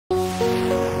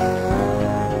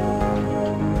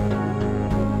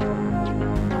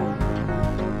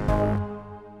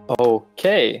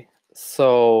Okay,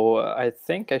 so I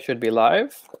think I should be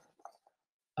live.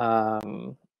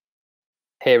 Hey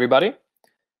everybody.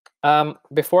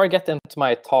 Before I get into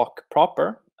my talk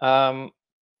proper, I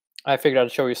figured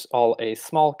I'd show you all a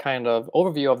small kind of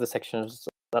overview of the sections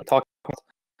that I'm talking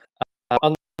about.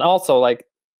 And also, like,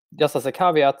 just as a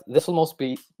caveat, this will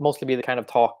mostly be the kind of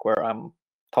talk where I'm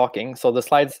talking, so the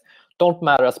slides don't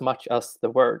matter as much as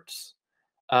the words.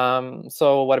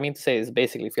 So what I mean to say is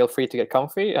basically feel free to get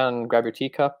comfy and grab your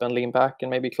teacup and lean back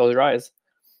and maybe close your eyes.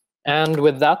 And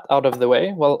with that out of the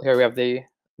way, well, here we have the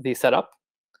setup: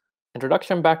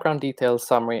 introduction, background, details,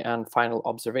 summary, and final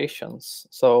observations.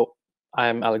 So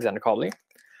I'm Alexander Cobleigh.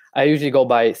 I usually go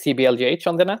by CBLGH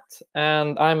on the net,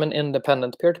 and I'm an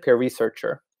independent peer-to-peer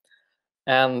researcher.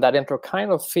 And that intro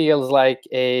kind of feels like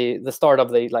the start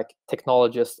of the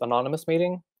Technologist Anonymous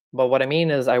meeting. But what I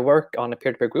mean is I work on a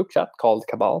peer-to-peer group chat called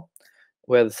Cobleigh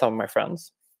with some of my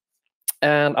friends.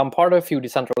 And I'm part of a few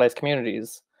decentralized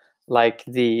communities, like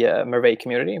the Merveille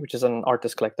community, which is an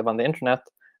artist collective on the internet,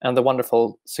 and the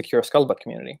wonderful Secure Scullbutt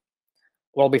community.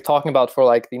 What I'll be talking about for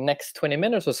like the next 20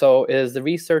 minutes or so is the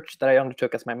research that I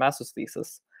undertook as my master's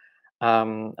thesis,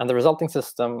 and the resulting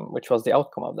system, which was the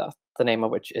outcome of that, the name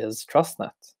of which is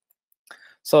TrustNet.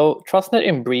 So TrustNet,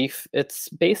 in brief, it's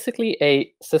basically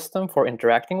a system for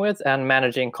interacting with and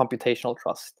managing computational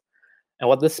trust. And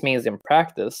what this means in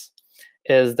practice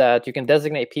is that you can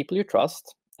designate people you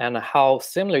trust and how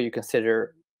similar you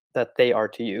consider that they are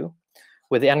to you,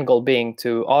 with the end goal being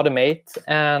to automate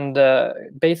and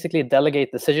basically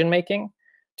delegate decision-making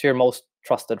to your most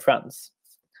trusted friends.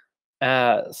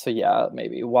 So yeah,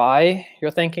 maybe why you're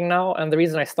thinking now. And the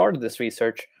reason I started this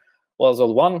research was,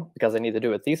 well, one, because I need to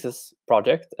do a thesis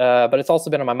project, but it's also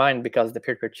been on my mind because the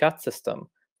peer-to-peer chat system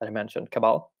that I mentioned,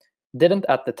 Cobleigh, didn't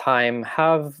at the time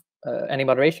have any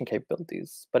moderation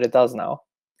capabilities, but it does now.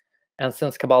 And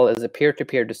since Cobleigh is a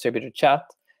peer-to-peer distributed chat,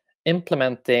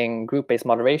 implementing group-based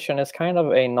moderation is kind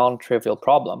of a non-trivial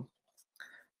problem.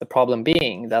 The problem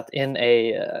being that in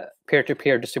a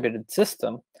peer-to-peer distributed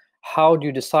system, how do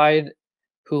you decide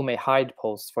who may hide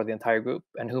posts for the entire group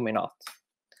and who may not?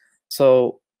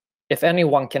 So if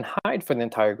anyone can hide for the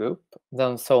entire group,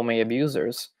 then so may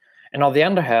abusers. And on the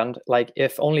other hand, like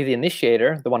if only the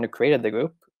initiator, the one who created the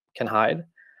group, can hide,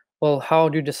 well, how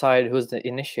do you decide who's the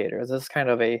initiator? This is kind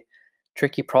of a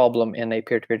tricky problem in a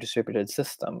peer-to-peer distributed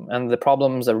system. And the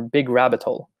problem's a big rabbit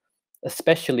hole,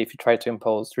 especially if you try to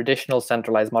impose traditional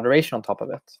centralized moderation on top of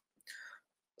it.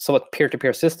 So what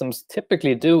peer-to-peer systems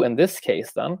typically do in this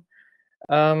case then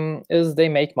is they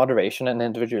make moderation an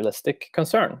individualistic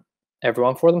concern,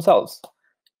 everyone for themselves.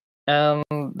 And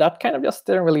that kind of just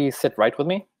didn't really sit right with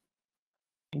me,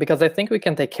 because I think we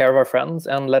can take care of our friends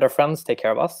and let our friends take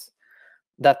care of us,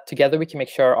 that together we can make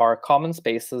sure our common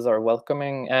spaces are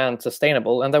welcoming and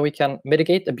sustainable, and that we can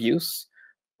mitigate abuse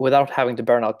without having to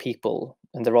burn out people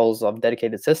in the roles of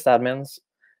dedicated sysadmins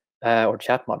or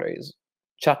chat moderators,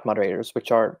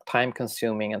 which are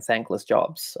time-consuming and thankless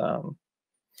jobs.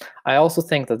 I also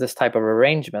think that this type of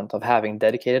arrangement of having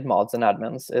dedicated mods and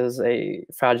admins is a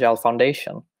fragile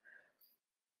foundation,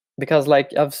 because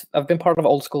like I've been part of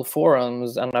old school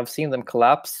forums and I've seen them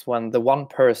collapse when the one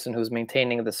person who's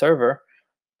maintaining the server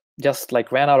just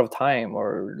like ran out of time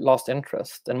or lost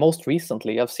interest. And most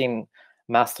recently, I've seen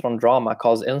Mastodon drama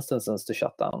cause instances to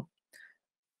shut down,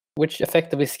 which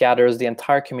effectively scatters the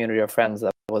entire community of friends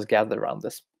that was gathered around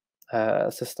this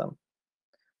system.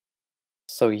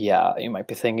 So yeah, you might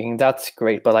be thinking, that's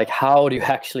great, but like, how do you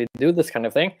actually do this kind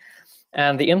of thing?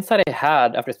 And the insight I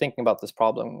had after thinking about this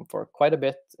problem for quite a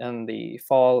bit in the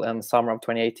fall and summer of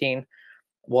 2018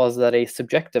 was that a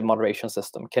subjective moderation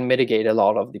system can mitigate a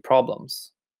lot of the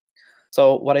problems.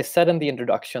 So what I said in the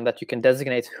introduction, that you can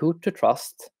designate who to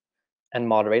trust and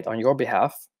moderate on your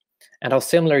behalf, and how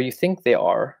similar you think they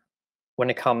are when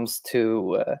it comes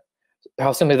to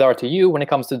how similar they are to you when it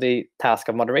comes to the task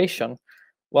of moderation.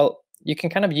 Well, you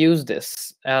can kind of use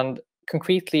this, and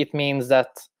concretely it means that,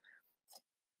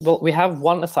 well, we have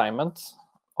one assignment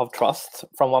of trust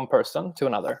from one person to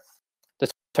another,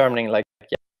 determining like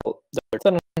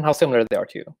how similar they are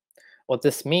to you. What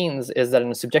this means is that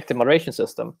in a subjective moderation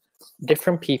system,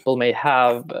 different people may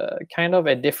have kind of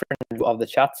a different view of the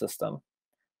chat system.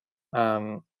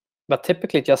 But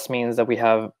typically it just means that we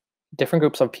have different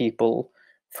groups of people,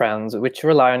 friends, which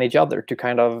rely on each other to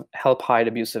kind of help hide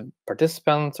abusive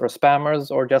participants or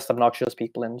spammers or just obnoxious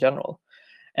people in general.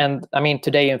 And I mean,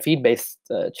 today in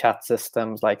feed-based chat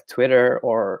systems like Twitter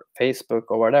or Facebook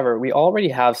or whatever, we already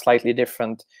have slightly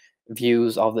different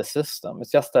views of the system.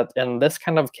 It's just that in this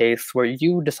kind of case where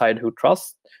you decide who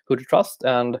to trust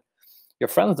and your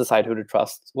friends decide who to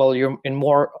trust, well, you're in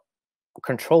more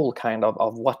control kind of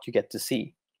what you get to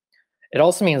see. It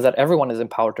also means that everyone is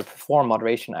empowered to perform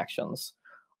moderation actions,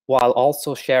 while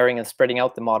also sharing and spreading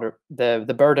out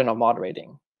the burden of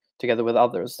moderating together with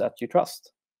others that you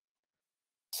trust.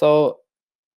 So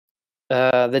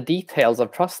the details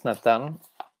of TrustNet then.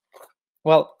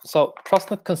 Well, so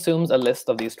TrustNet consumes a list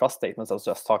of these trust statements I was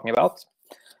just talking about,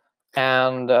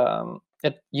 and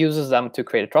it uses them to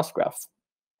create a trust graph.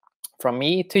 From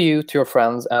me to you to your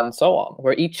friends and so on,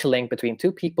 where each link between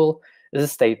two people is a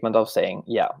statement of saying,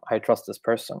 yeah, I trust this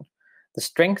person. The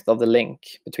strength of the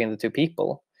link between the two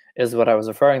people is what I was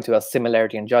referring to as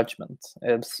similarity in judgment.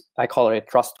 I call it a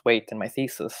trust weight in my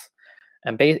thesis.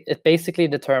 And it basically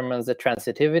determines the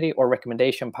transitivity or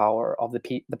recommendation power of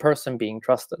the person being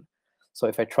trusted. So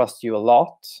if I trust you a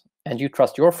lot and you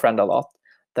trust your friend a lot,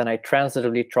 then I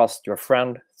transitively trust your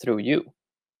friend through you.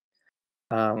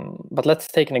 But let's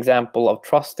take an example of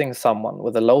trusting someone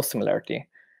with a low similarity,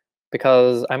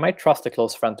 because I might trust a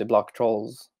close friend to block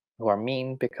trolls who are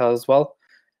mean because, well,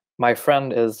 my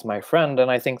friend is my friend and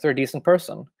I think they're a decent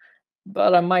person.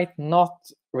 But I might not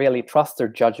really trust their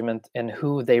judgment in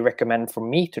who they recommend for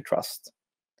me to trust.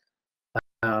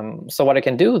 So what I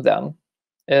can do then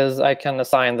is I can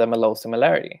assign them a low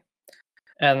similarity.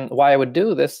 And why I would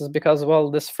do this is because,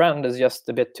 well, this friend is just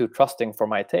a bit too trusting for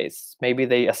my tastes. Maybe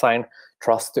they assign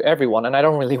trust to everyone, and I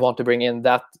don't really want to bring in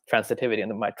that transitivity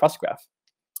into my trust graph.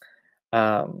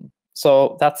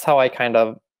 So that's how I kind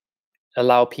of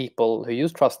allow people who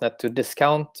use TrustNet to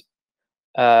discount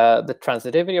the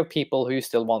transitivity of people who you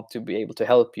still want to be able to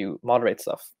help you moderate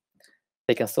stuff.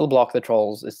 They can still block the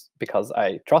trolls is because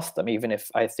I trust them, even if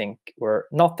I think we're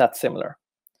not that similar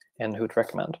in who to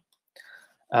recommend.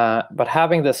 But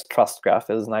having this trust graph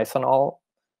is nice and all,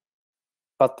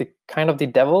 but the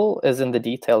devil is in the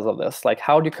details of this. Like,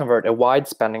 how do you convert a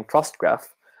wide-spanning trust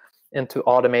graph into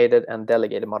automated and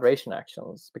delegated moderation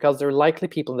actions? Because there are likely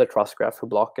people in the trust graph who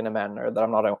block in a manner that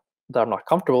I'm not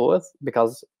comfortable with,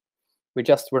 because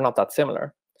we're not that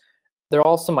similar. There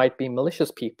also might be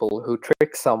malicious people who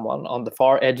trick someone on the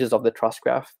far edges of the trust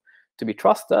graph to be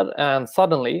trusted, and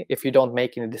suddenly, if you don't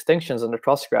make any distinctions in the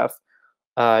trust graph,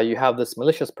 you have this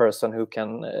malicious person who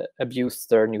can abuse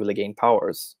their newly gained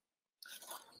powers.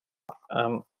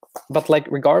 But like,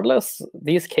 regardless,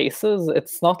 these cases,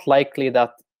 it's not likely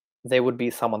that they would be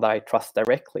someone that I trust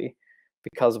directly,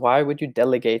 because why would you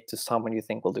delegate to someone you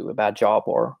think will do a bad job?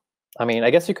 Or, I mean, I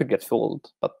guess you could get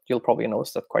fooled, but you'll probably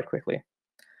notice that quite quickly.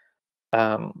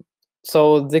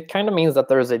 So that kind of means that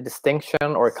there is a distinction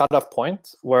or a cutoff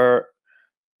point where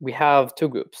we have two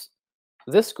groups.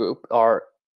 This group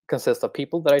consists of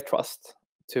people that I trust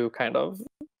to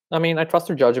I trust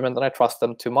their judgment and I trust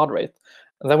them to moderate.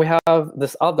 And then we have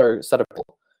this other set of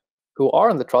people who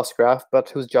are in the trust graph, but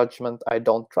whose judgment I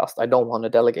don't trust. I don't want to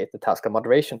delegate the task of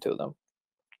moderation to them.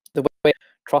 The way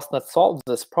TrustNet solves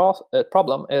this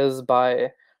problem is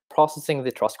by processing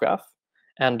the trust graph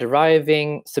and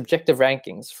deriving subjective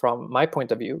rankings from my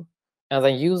point of view, and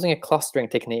then using a clustering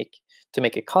technique to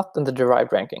make a cut in the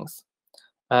derived rankings.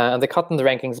 And the cut in the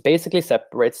rankings basically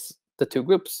separates the two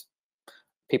groups: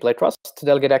 people I trust to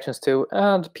delegate actions to,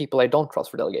 and people I don't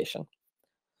trust for delegation.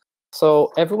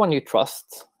 So everyone you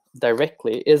trust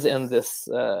directly is in this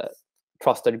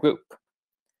trusted group.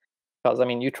 Because, I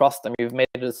mean, you trust them, you've made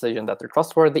a decision that they're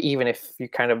trustworthy, even if you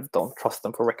kind of don't trust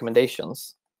them for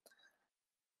recommendations.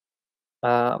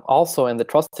 Also in the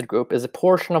trusted group is a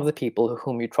portion of the people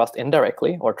whom you trust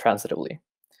indirectly or transitively.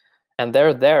 And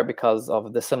they're there because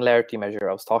of the similarity measure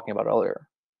I was talking about earlier.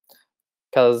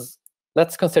 Because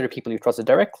let's consider people you trusted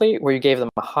directly, where you gave them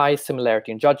a high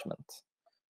similarity in judgment.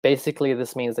 Basically,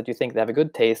 this means that you think they have a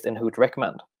good taste in who to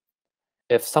recommend.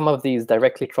 If some of these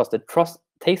directly trusted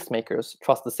tastemakers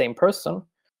trust the same person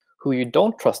who you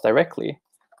don't trust directly,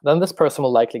 then this person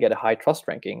will likely get a high trust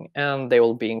ranking, and they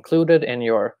will be included in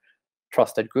your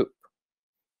trusted group.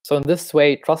 So in this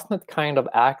way, TrustNet kind of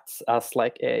acts as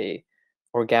like a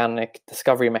organic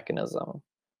discovery mechanism,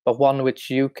 but one which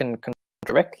you can control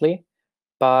directly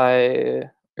by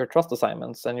your trust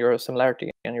assignments and your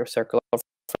similarity and your circle of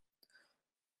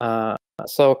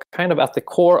so kind of at the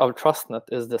core of TrustNet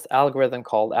is this algorithm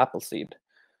called Appleseed,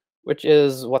 which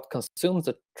is what consumes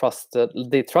the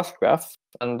trust graph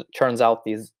and churns out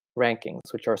these rankings,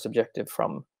 which are subjective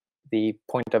from the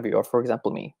point of view of, for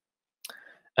example, me.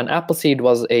 And Appleseed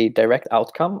was a direct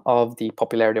outcome of the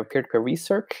popularity of peer-to-peer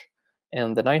research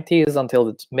in the 90s until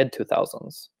the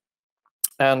mid-2000s.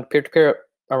 And peer-to-peer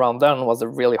around then was a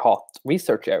really hot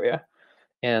research area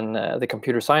in the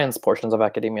computer science portions of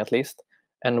academia, at least.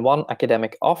 And one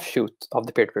academic offshoot of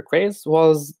the peer-to-peer craze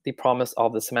was the promise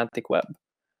of the semantic web.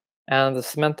 And the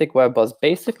semantic web was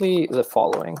basically the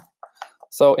following.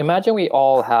 So imagine we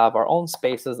all have our own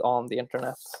spaces on the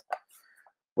internet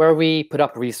where we put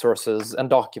up resources and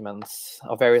documents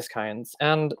of various kinds.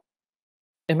 And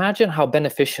imagine how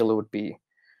beneficial it would be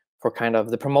for kind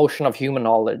of the promotion of human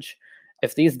knowledge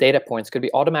if these data points could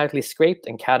be automatically scraped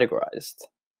and categorized.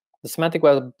 The semantic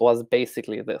web was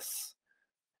basically this: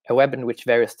 a web in which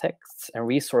various texts and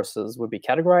resources would be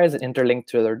categorized and interlinked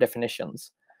to their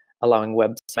definitions, allowing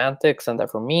web semantics and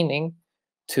therefore meaning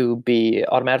to be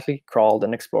automatically crawled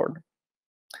and explored.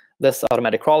 This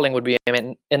automatic crawling would be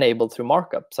enabled through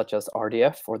markup, such as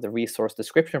RDF or the resource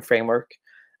description framework,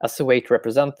 as a way to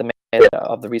represent the metadata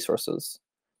of the resources.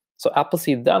 So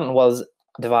Appleseed then was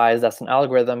devised as an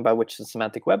algorithm by which the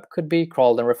semantic web could be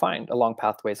crawled and refined along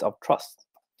pathways of trust.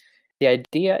 The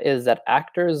idea is that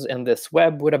actors in this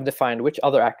web would have defined which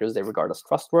other actors they regard as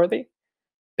trustworthy,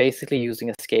 basically using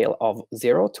a scale of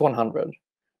 0 to 100,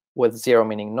 with 0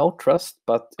 meaning no trust,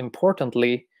 but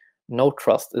importantly, no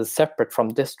trust is separate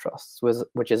from distrust,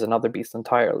 which is another beast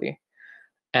entirely,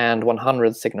 and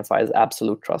 100 signifies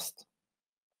absolute trust.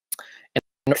 In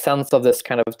the sense of this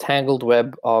kind of tangled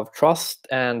web of trust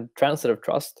and transitive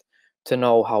trust, to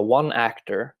know how one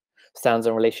actor stands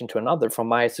in relation to another from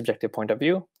my subjective point of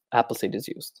view, Appleseed is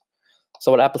used.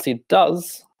 So what Appleseed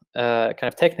does, kind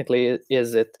of technically,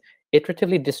 is it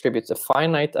iteratively distributes a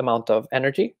finite amount of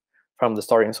energy from the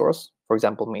starting source, for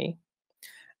example, me,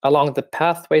 along the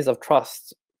pathways of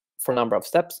trust for a number of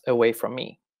steps away from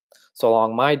me. So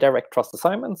along my direct trust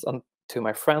assignments and to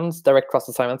my friends' direct trust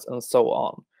assignments and so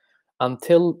on,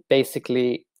 until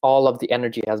basically all of the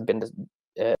energy has been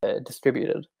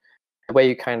distributed. The way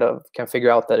you kind of can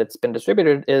figure out that it's been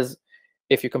distributed is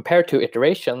if you compare two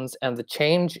iterations and the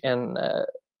change in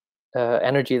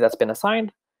energy that's been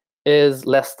assigned is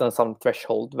less than some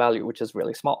threshold value, which is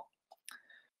really small.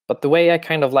 But the way I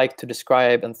kind of like to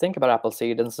describe and think about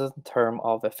Appleseed is in terms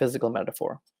of a physical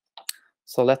metaphor.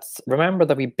 So let's remember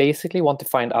that we basically want to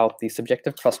find out the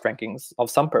subjective trust rankings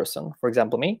of some person, for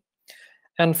example, me,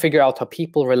 and figure out how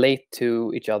people relate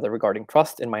to each other regarding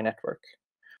trust in my network,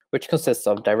 which consists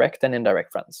of direct and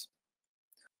indirect friends.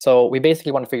 So we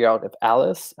basically want to figure out if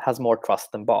Alice has more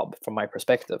trust than Bob, from my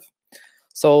perspective.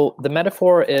 So the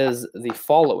metaphor is the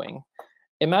following.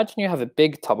 Imagine you have a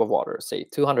big tub of water, say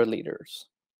 200 liters,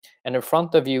 and in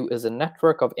front of you is a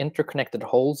network of interconnected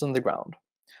holes in the ground.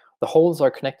 The holes are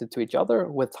connected to each other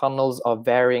with tunnels of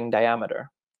varying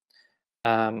diameter.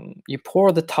 You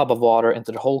pour the tub of water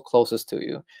into the hole closest to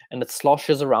you, and it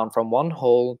sloshes around from one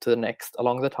hole to the next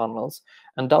along the tunnels,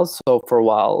 and does so for a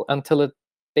while until it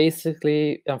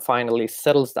basically and finally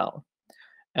settles down.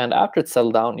 And after it's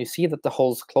settled down, you see that the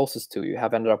holes closest to you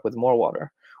have ended up with more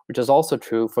water, which is also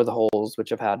true for the holes which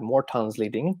have had more tunnels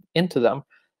leading into them,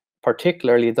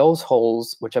 particularly those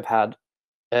holes which have had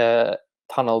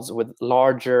tunnels with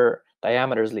larger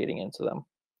diameters leading into them.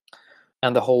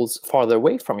 And the holes farther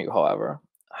away from you, however,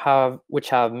 which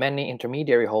have many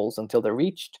intermediary holes until they're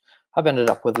reached, have ended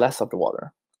up with less of the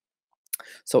water.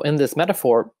 So in this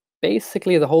metaphor,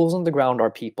 basically the holes on the ground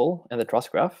are people in the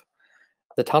trust graph.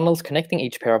 The tunnels connecting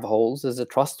each pair of holes is the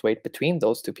trust weight between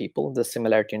those two people, the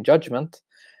similarity in judgment.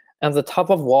 And the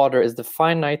tub of water is the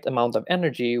finite amount of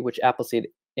energy which Appleseed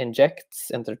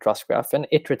injects into the trust graph and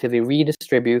iteratively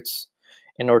redistributes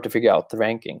in order to figure out the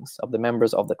rankings of the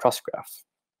members of the trust graph.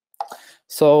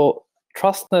 So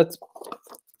TrustNet,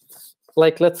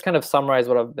 let's kind of summarize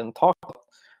what I've been talking about.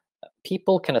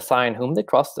 People can assign whom they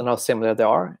trust and how similar they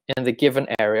are in the given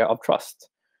area of trust.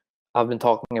 I've been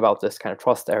talking about this kind of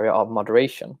trust area of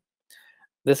moderation.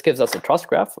 This gives us a trust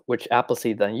graph, which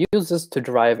Appleseed then uses to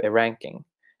derive a ranking.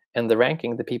 In the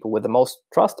ranking, the people with the most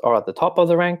trust are at the top of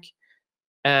the rank,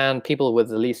 and people with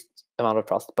the least amount of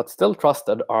trust, but still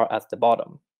trusted, are at the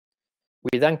bottom.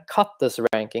 We then cut this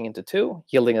ranking into two,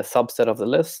 yielding a subset of the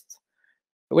list,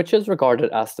 which is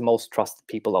regarded as the most trusted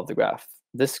people of the graph.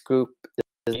 This group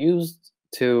is used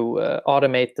to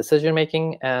automate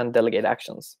decision-making and delegate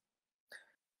actions.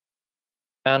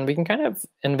 And we can kind of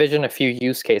envision a few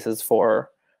use cases for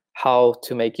how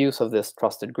to make use of this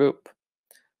trusted group.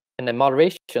 In the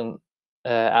moderation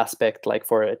aspect, like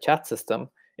for a chat system,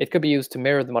 it could be used to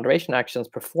mirror the moderation actions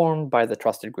performed by the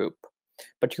trusted group.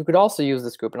 But you could also use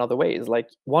this group in other ways. Like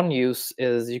one use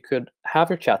is you could have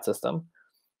your chat system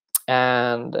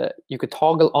and you could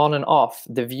toggle on and off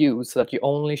the view so that you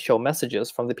only show messages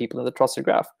from the people in the trusted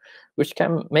graph, which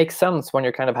can make sense when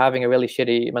you're kind of having a really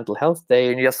shitty mental health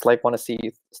day and you just want to see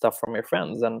stuff from your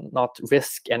friends and not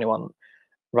risk anyone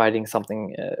writing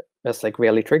something that's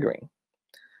really triggering.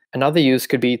 Another use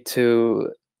could be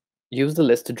to use the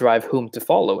list to drive whom to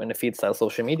follow in a feed-style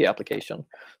social media application.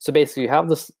 So basically, you have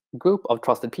this group of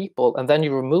trusted people, and then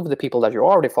you remove the people that you're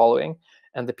already following,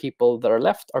 and the people that are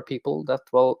left are people that,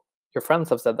 well, your friends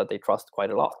have said that they trust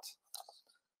quite a lot.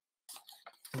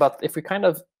 But if we kind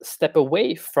of step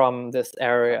away from this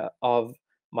area of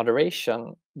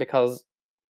moderation, because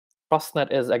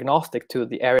TrustNet is agnostic to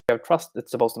the area of trust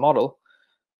it's supposed to model,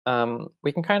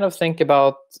 we can kind of think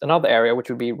about another area, which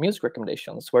would be music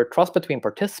recommendations, where trust between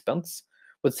participants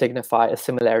would signify a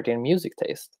similarity in music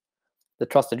taste. The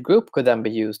trusted group could then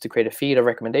be used to create a feed of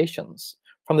recommendations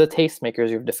from the tastemakers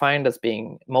you've defined as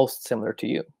being most similar to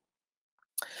you.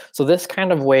 So this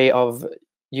kind of way of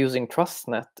using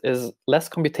TrustNet is less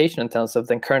computation intensive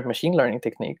than current machine learning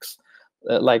techniques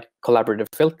like collaborative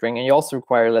filtering, and you also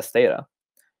require less data.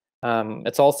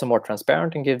 It's also more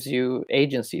transparent and gives you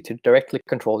agency to directly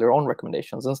control your own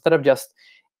recommendations instead of just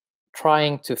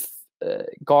trying to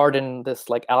garden this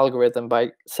like algorithm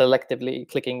by selectively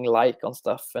clicking like on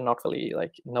stuff and not really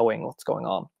like knowing what's going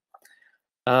on.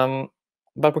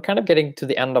 But we're kind of getting to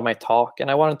the end of my talk,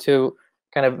 and I wanted to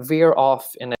kind of veer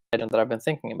off in a direction that I've been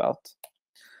thinking about.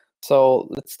 So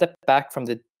let's step back from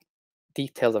the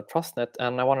details of TrustNet,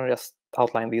 and I want to just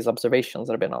outline these observations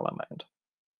that have been on my mind.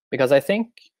 Because I think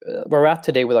where we're at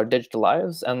today with our digital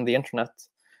lives and the internet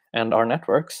and our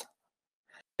networks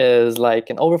is like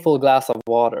an overfull glass of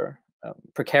water,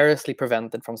 precariously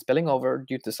prevented from spilling over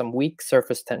due to some weak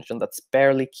surface tension that's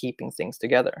barely keeping things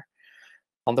together.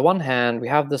 On the one hand, we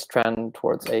have this trend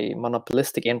towards a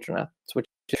monopolistic internet, which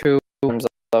is true in terms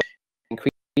of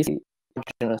increasing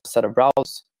a set of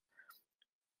browsers,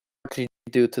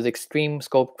 due to the extreme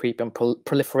scope creep and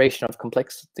proliferation of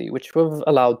complexity, which we've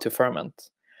allowed to ferment.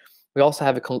 We also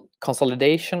have a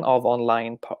consolidation of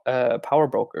online power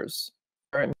brokers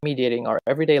mediating our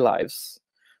everyday lives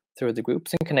through the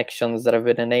groups and connections that have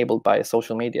been enabled by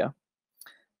social media.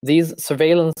 These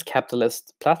surveillance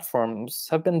capitalist platforms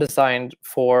have been designed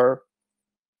for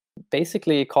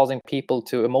basically causing people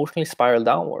to emotionally spiral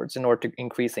downwards in order to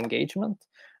increase engagement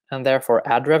and therefore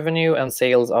ad revenue and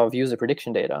sales of user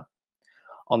prediction data.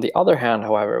 On the other hand,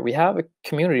 however, we have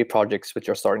community projects which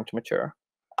are starting to mature.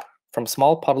 From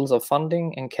small puddles of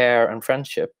funding and care and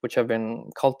friendship, which have been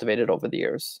cultivated over the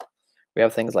years. We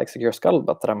have things like Secure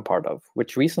Scuttlebutt that I'm part of,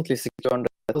 which recently secured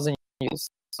 1,000 use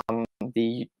on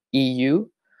the EU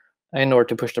in order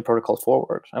to push the protocol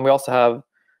forward. And we also have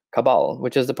Cobleigh,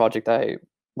 which is the project I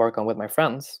work on with my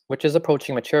friends, which is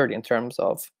approaching maturity in terms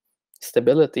of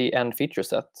stability and feature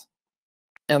set.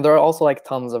 And there are also like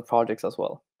tons of projects as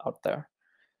well out there.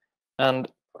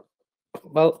 And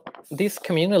well, these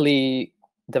communally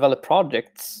developed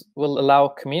projects will allow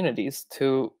communities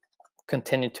to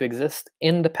continue to exist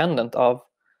independent of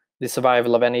the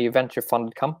survival of any venture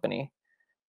funded company,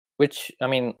 which, I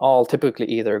mean, all typically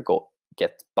either go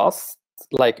bust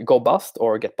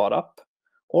or get bought up,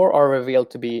 or are revealed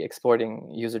to be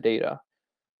exploiting user data.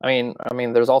 I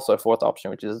mean, there's also a fourth option,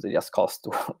 which is they just cost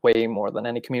way more than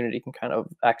any community can kind of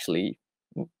actually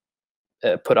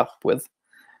put up with.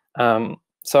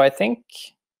 So I think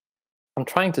I'm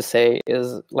trying to say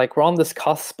is like we're on this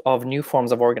cusp of new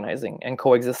forms of organizing and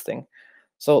coexisting.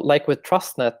 So like with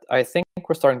TrustNet, I think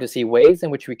we're starting to see ways in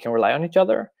which we can rely on each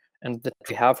other and that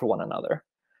we have for one another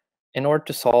in order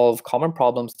to solve common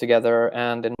problems together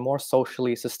and in more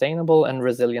socially sustainable and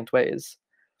resilient ways.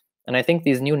 And I think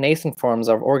these new nascent forms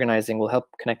of organizing will help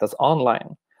connect us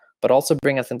online, but also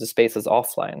bring us into spaces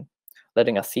offline,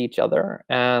 letting us see each other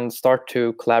and start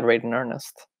to collaborate in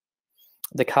earnest.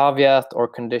 The caveat or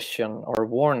condition or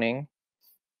warning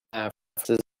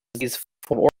for these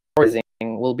forms of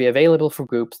organizing will be available for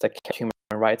groups that care human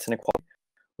rights and equality,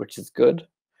 which is good,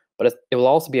 but it will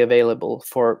also be available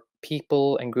for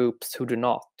people and groups who do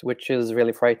not, which is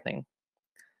really frightening.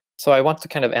 So I want to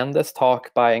kind of end this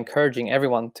talk by encouraging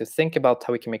everyone to think about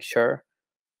how we can make sure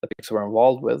the people we're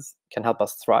involved with can help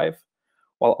us thrive,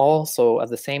 while also at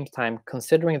the same time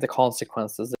considering the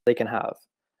consequences that they can have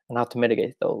and how to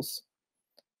mitigate those.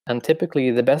 And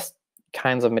typically the best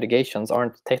kinds of mitigations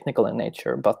aren't technical in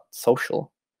nature, but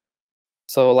social.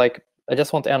 So like, I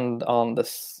just want to end on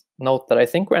this note that I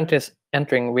think we're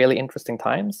entering really interesting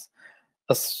times,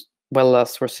 as well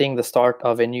as we're seeing the start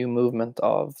of a new movement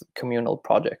of communal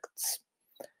projects.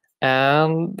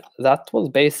 And that was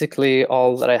basically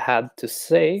all that I had to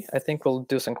say. I think we'll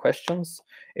do some questions.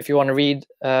 If you want to read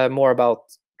more about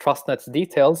TrustNet's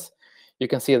details, you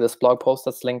can see this blog post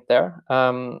that's linked there.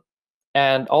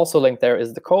 And also linked there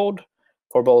is the code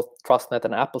for both TrustNet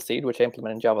and Appleseed, which I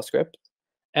implement in JavaScript,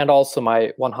 and also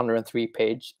my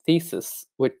 103-page thesis,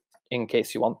 which, in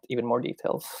case you want even more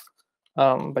details.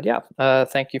 But yeah,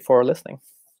 thank you for listening.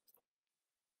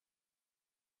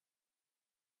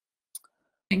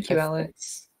 Thank you,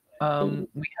 Alex.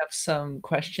 We have some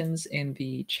questions in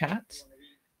the chat.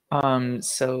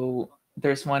 So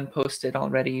there's one posted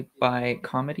already by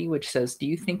Comedy, which says, do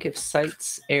you think if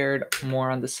sites aired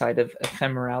more on the side of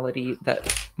ephemerality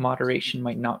that moderation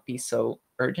might not be so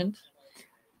urgent?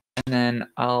 And then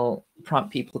I'll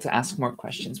prompt people to ask more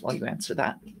questions while you answer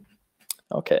that.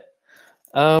 Okay.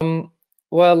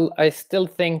 Well, I still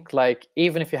think, like,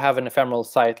 even if you have an ephemeral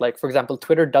site, like, for example,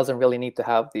 Twitter doesn't really need to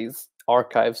have these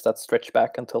archives that stretch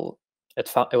back until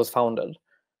it was founded.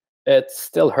 It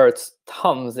still hurts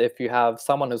tons if you have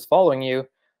someone who's following you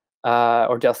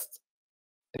or just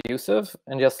abusive,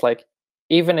 and just like,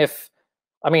 even if,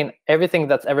 I mean, everything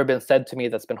that's ever been said to me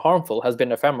that's been harmful has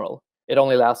been ephemeral. It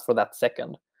only lasts for that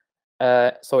second.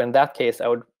 So in that case, I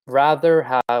would rather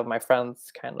have my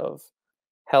friends kind of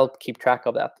help keep track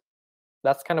of that.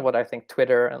 That's kind of what I think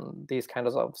Twitter and these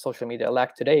kinds of social media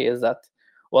lack today, is that,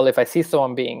 well, if I see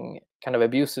someone being kind of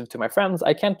abusive to my friends,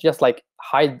 I can't just like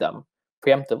hide them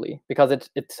preemptively, because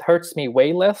it hurts me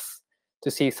way less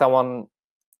to see someone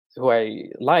who I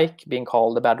like being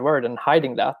called a bad word and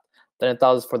hiding that than it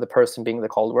does for the person being the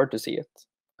called word to see it.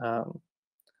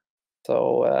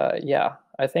 Yeah,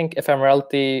 I think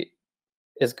ephemerality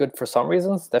is good for some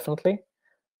reasons, definitely,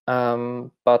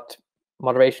 but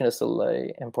moderation is still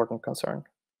an important concern.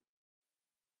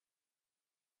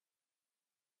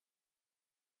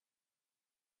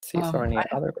 See if there are any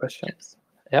other questions.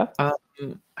 Yeah.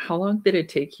 How long did it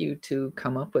take you to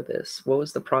come up with this? What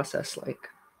was the process like?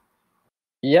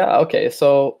 Yeah. Okay.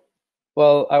 So,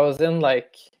 well, I was in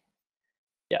like,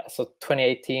 yeah. So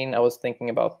 2018, I was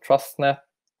thinking about TrustNet.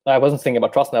 I wasn't thinking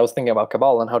about TrustNet. I was thinking about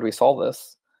Cabal and how do we solve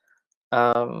this.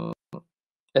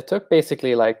 It took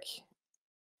basically like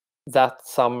that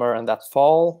summer and that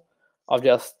fall of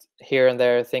just here and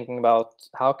there thinking about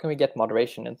how can we get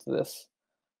moderation into this.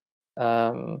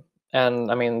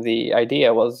 And I mean, the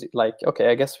idea was like, okay,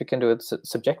 I guess we can do it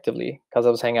subjectively, because I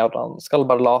was hanging out on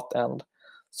Scuttlebutt a lot, and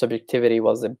subjectivity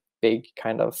was a big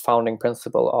kind of founding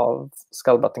principle of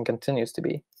Scuttlebutt and continues to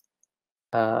be.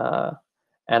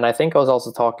 And I think I was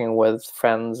also talking with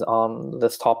friends on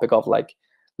this topic of like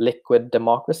liquid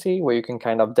democracy, where you can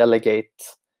kind of delegate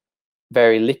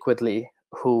very liquidly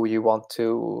who you want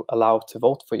to allow to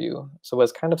vote for you. So it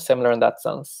was kind of similar in that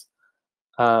sense.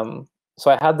 So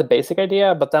I had the basic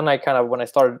idea, but then I kind of, when I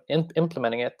started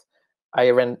implementing it, I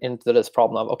ran into this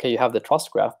problem of, okay, you have the trust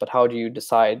graph, but how do you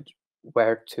decide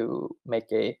where to make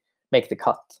the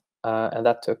cut? And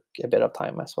that took a bit of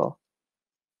time as well.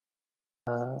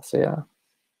 So yeah.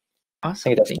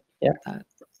 Awesome. Thank you. Yeah.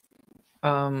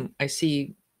 I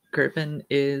see Gerben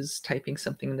is typing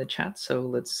something in the chat, so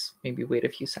let's maybe wait a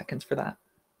few seconds for that.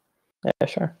 Yeah,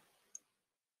 sure.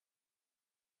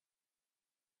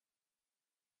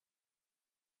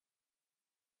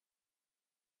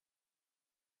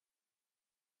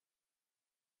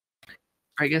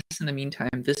 I guess in the meantime,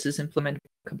 this is implemented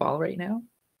Cabal right now?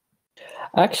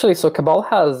 Actually, so Cabal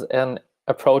has an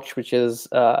approach which is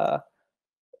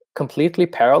completely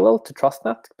parallel to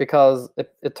TrustNet, because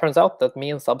it turns out that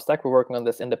me and Substack were working on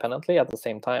this independently at the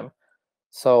same time.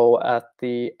 So at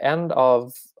the end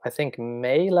of, I think,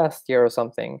 May last year or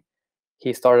something,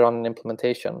 he started on an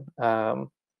implementation,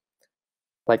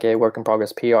 like a work in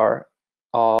progress PR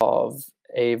of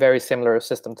a very similar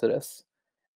system to this.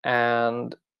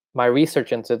 And my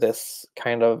research into this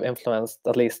kind of influenced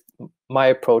at least my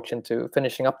approach into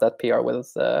finishing up that PR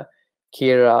with Kira,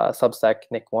 Substack,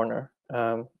 Nick Warner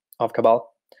of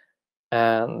Cabal.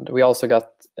 And we also got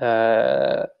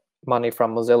money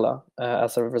from Mozilla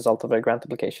as a result of a grant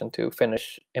application to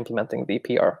finish implementing the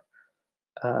PR.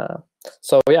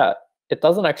 So yeah, it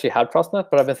doesn't actually have TrustNet,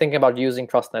 but I've been thinking about using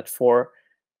TrustNet for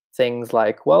things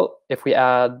like, well, if we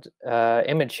add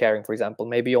image sharing, for example,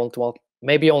 maybe you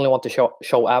only want to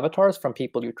show avatars from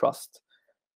people you trust,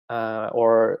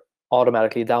 or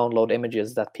automatically download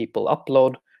images that people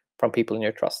upload from people in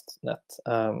your TrustNet.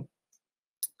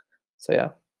 So yeah.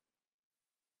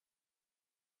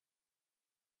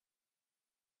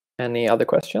 Any other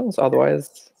questions?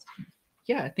 Otherwise,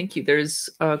 yeah, thank you. There's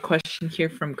a question here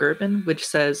from Gerben, which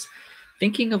says,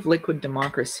 thinking of liquid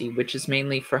democracy, which is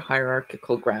mainly for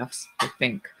hierarchical graphs, I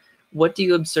think, what do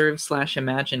you observe /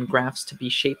 imagine graphs to be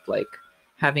shaped like?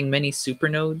 Having many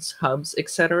supernodes, hubs,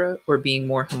 etc., or being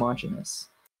more homogeneous?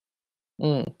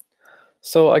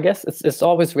 So I guess it's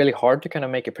always really hard to kind of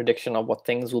make a prediction of what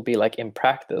things will be like in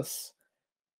practice.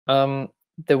 The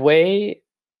way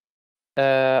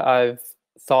I've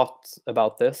thought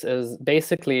about this is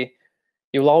basically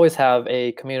you'll always have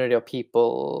a community of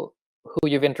people who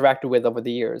you've interacted with over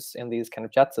the years in these kind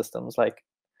of chat systems like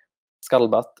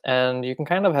Scuttlebutt. And you can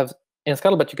kind of have, in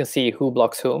Scuttlebutt, you can see who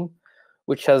blocks whom.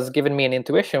 which has given me an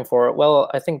intuition for, well,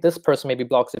 I think this person maybe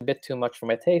blocks a bit too much for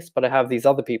my taste, but I have these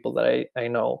other people that I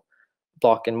know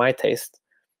block in my taste.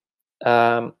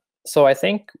 So I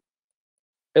think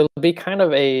it'll be kind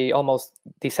of a almost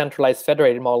decentralized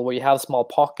federated model where you have small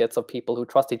pockets of people who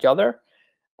trust each other,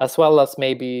 as well as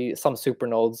maybe some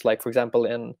supernodes, like for example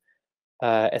in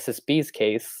SSB's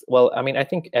case. Well, I mean, I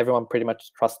think everyone pretty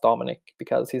much trusts Dominic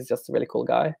because he's just a really cool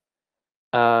guy.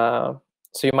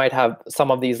 So you might have some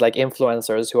of these like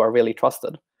influencers who are really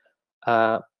trusted.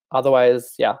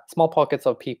 Otherwise, yeah, small pockets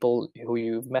of people who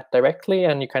you've met directly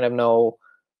and you kind of know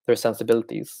their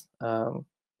sensibilities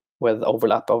with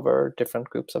overlap over different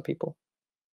groups of people.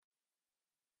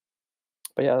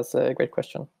 But yeah, that's a great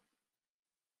question.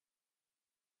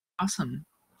 Awesome.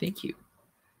 Thank you.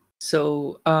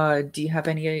 So do you have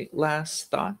any last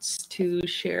thoughts to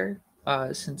share,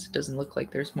 since it doesn't look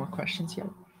like there's more questions yet?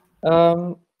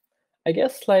 I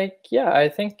guess like, yeah, I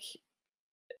think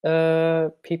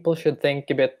people should think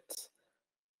a bit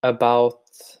about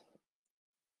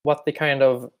what they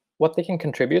can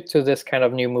contribute to this kind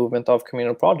of new movement of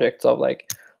communal projects of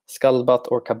like Scuttlebutt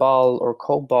or Cabal or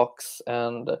Codebox,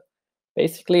 and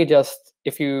basically just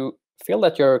if you feel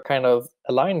that you're kind of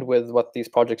aligned with what these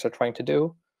projects are trying to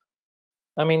do,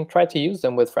 I mean, try to use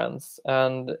them with friends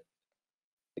and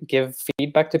give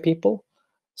feedback to people,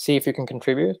 see if you can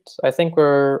contribute. I think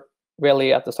we're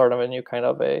really at the start of a new kind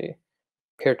of a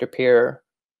peer-to-peer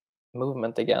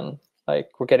movement again. Like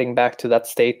we're getting back to that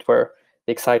state where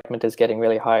the excitement is getting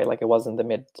really high, like it was in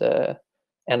the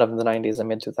end of the 90s and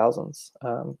mid 2000s.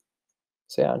 So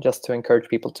yeah, just to encourage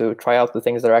people to try out the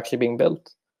things that are actually being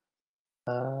built.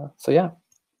 So yeah,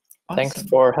 Awesome. Thanks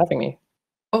for having me.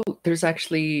 Oh, there's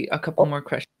actually a couple more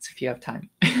questions if you have time.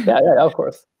 Yeah, of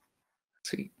course.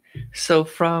 Sweet. So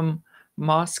from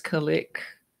Moskalik,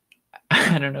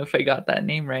 I don't know if I got that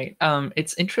name right.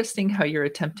 It's interesting how you're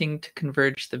attempting to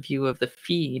converge the view of the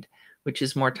feed, which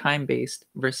is more time-based,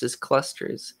 versus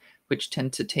clusters, which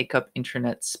tend to take up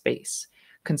internet space.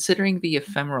 Considering the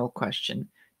ephemeral question,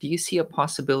 do you see a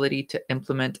possibility to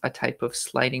implement a type of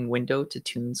sliding window to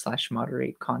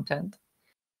tune/moderate content?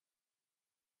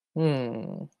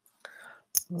 Not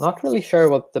really sure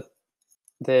what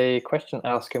the question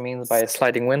asker means by a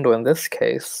sliding window in this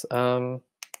case.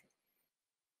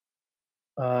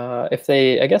 If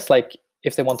they, I guess, like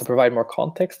if they want to provide more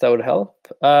context, that would help.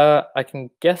 I can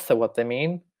guess at what they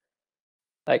mean.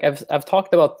 Like I've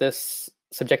talked about this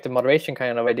subjective moderation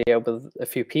kind of idea with a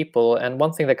few people, and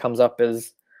one thing that comes up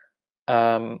is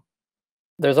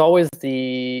there's always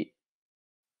the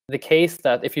case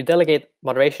that if you delegate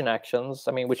moderation actions,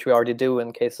 I mean, which we already do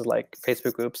in cases like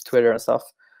Facebook groups, Twitter, and stuff,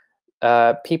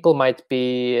 people might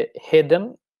be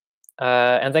hidden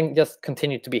and then just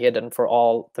continue to be hidden for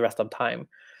all the rest of time.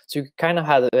 So you kind of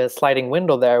had a sliding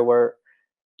window there where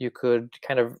you could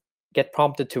kind of get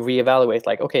prompted to reevaluate,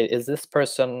 like, okay, is this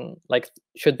person, like,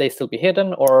 should they still be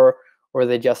hidden, or were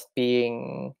they just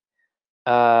being,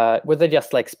 were they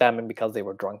just like spamming because they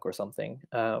were drunk or something?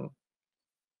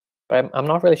 But I'm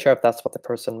not really sure if that's what the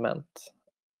person meant.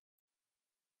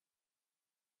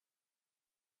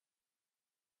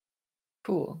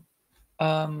 Cool.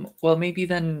 Well, maybe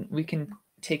then we can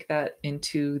take that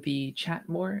into the chat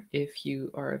more if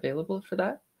you are available for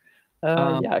that.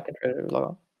 Yeah, I can try to log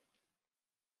on.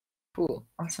 Cool.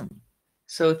 Awesome.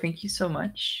 So thank you so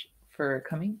much for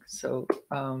coming. So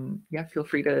yeah, feel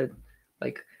free to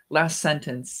like last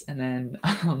sentence, and then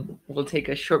we'll take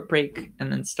a short break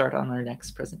and then start on our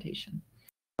next presentation.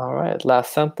 All right,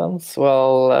 last sentence.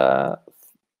 Well,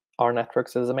 our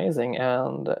networks is amazing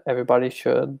and everybody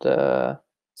should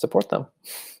support them.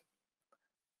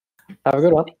 Have a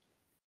good one.